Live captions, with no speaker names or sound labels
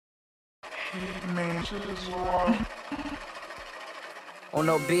On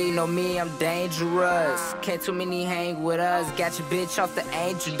no B, no me, I'm dangerous. Can't too many hang with us. Got your bitch off the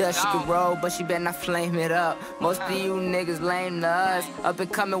angel dust. She can roll, but she better not flame it up. Most of you niggas lame to us. Up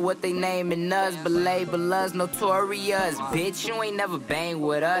and coming, what they naming us, but label us notorious. Bitch, you ain't never bang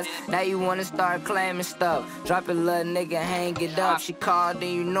with us. Now you wanna start claiming stuff. Drop it, little nigga, hang it up. She called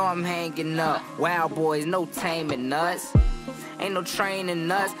and you know I'm hanging up. Wild boys, no taming us. Ain't no training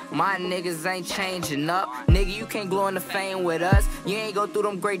us, my niggas ain't changing up. Nigga, you can't glow in the fame with us. You ain't go through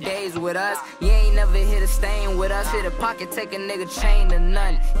them great days with us. You ain't never hit a stain with us. Hit a pocket, take a nigga chain to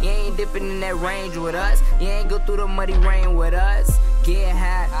none. You ain't dipping in that range with us. You ain't go through the muddy rain with us. Get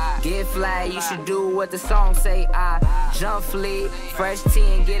high, get fly, you should do what the song say. I jump fleet, fresh tea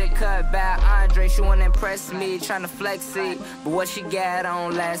and get it cut by Andre. She wanna impress me, tryna flex it. But what she got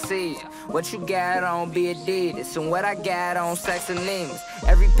on last season? What you got on be Adidas? And what I got on sex and lemons.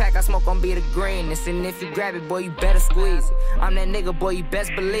 Every pack I smoke on be the greenest. And if you grab it, boy, you better squeeze it. I'm that nigga, boy, you best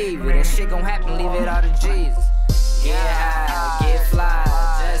believe it. And shit gon' happen, leave it all to Jesus. Get high, get fly,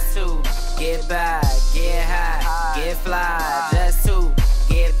 just to get by. Get high, get fly, just to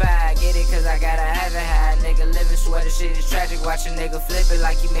get by. Get it cause I gotta have it high. Nigga living swear the shit is tragic. Watch a nigga flip it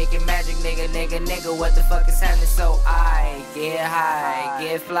like you making magic. Nigga, what the fuck is happening? So I get high,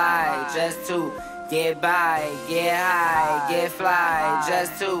 get fly, just to get by. Get high, get fly,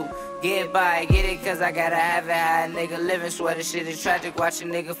 just to get by. Get it cause I gotta have it high. Nigga living swear the shit is tragic. Watch a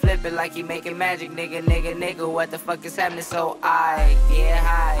nigga flip it like he making magic. Nigga, what the fuck is happening? So I get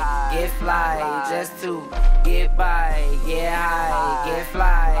high, get fly, just to get by. Get high, get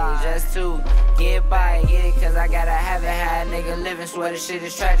fly, just to get by. Get it cause I gotta have it high. Nigga living swear the shit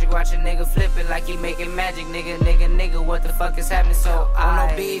is tragic. Watch a nigga flip it like he making magic. Nigga, what the fuck is happening? So I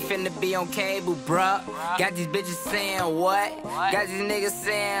no beef finna be on cable, bruh. Got these bitches saying what? Got these niggas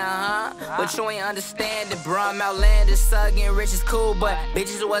saying but you ain't understand it, bro. I'm outlandish, sugging rich is cool, but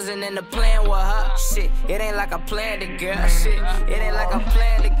bitches wasn't in the plan with her. Shit, it ain't like I planned it, girl. Shit, it ain't like I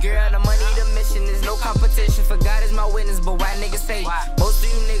planned it, girl. The money, the mission, there's no competition. For God is my witness, but why niggas hate? Most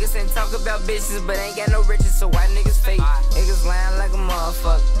of you niggas ain't talk about bitches, but ain't got no riches, so why niggas fake? Niggas lying like a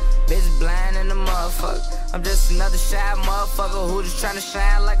motherfucker. Bitch blind in the motherfucker. I'm just another shy motherfucker who just tryna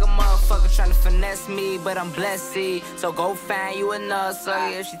shine like a motherfucker, tryna finesse me, but I'm blessed. See, so go find you another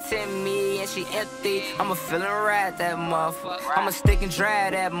sucker. If she tempt me and she empty, I'ma feel and ride that motherfucker. I'ma stick and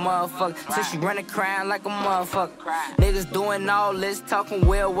drag that motherfucker till she running crying like a motherfucker. Niggas doing all this talking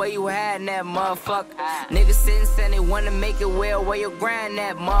well, where you hiding that motherfucker? Niggas sitting saying they wanna make it well, where you grind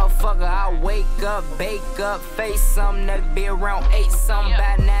that motherfucker? I wake up, bake up, face something that be around 8 something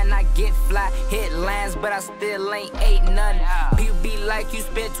by 9. I get fly, hit lines, but I still ain't ate nothing. People be like, you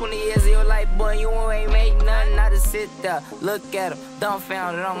spent 20 years of your life, boy, you ain't make nothing. I just sit there, look at him,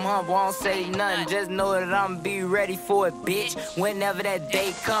 dumbfounded, I'm humble, I don't say nothing. Just know that I'ma be ready for it, bitch. Whenever that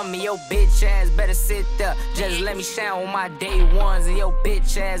day come, and your bitch ass better sit there. Just let me shine on my day ones, and your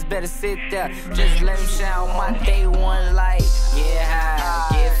bitch ass better sit there. Just let me shine on my day ones, like get high,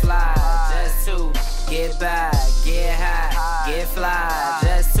 get fly, just to get by. Get high, get fly,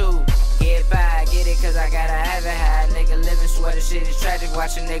 just to get by. Get it cause I gotta have it high. Nigga living swear the shit is tragic.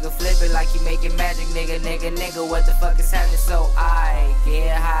 Watch a nigga flip it like he making magic. Nigga, what the fuck is happening? So I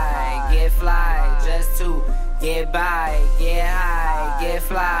get high, get fly, just to get by. Get high, get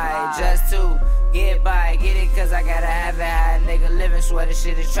fly, just to get by. Get it cause I gotta have it high. Nigga living swear the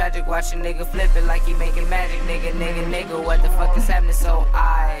shit is tragic. Watch a nigga flip it like he making magic. Nigga, what the fuck is happening? So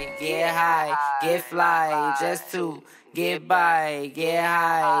I get high, get fly, just to get by. Get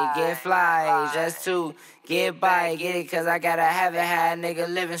high, get fly, just to get by. Get it cause I gotta have it high. Nigga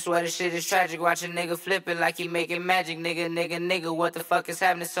living swear the shit is tragic. Watch a nigga flip it like he making magic. Nigga, what the fuck is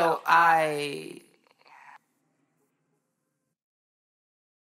happening? So I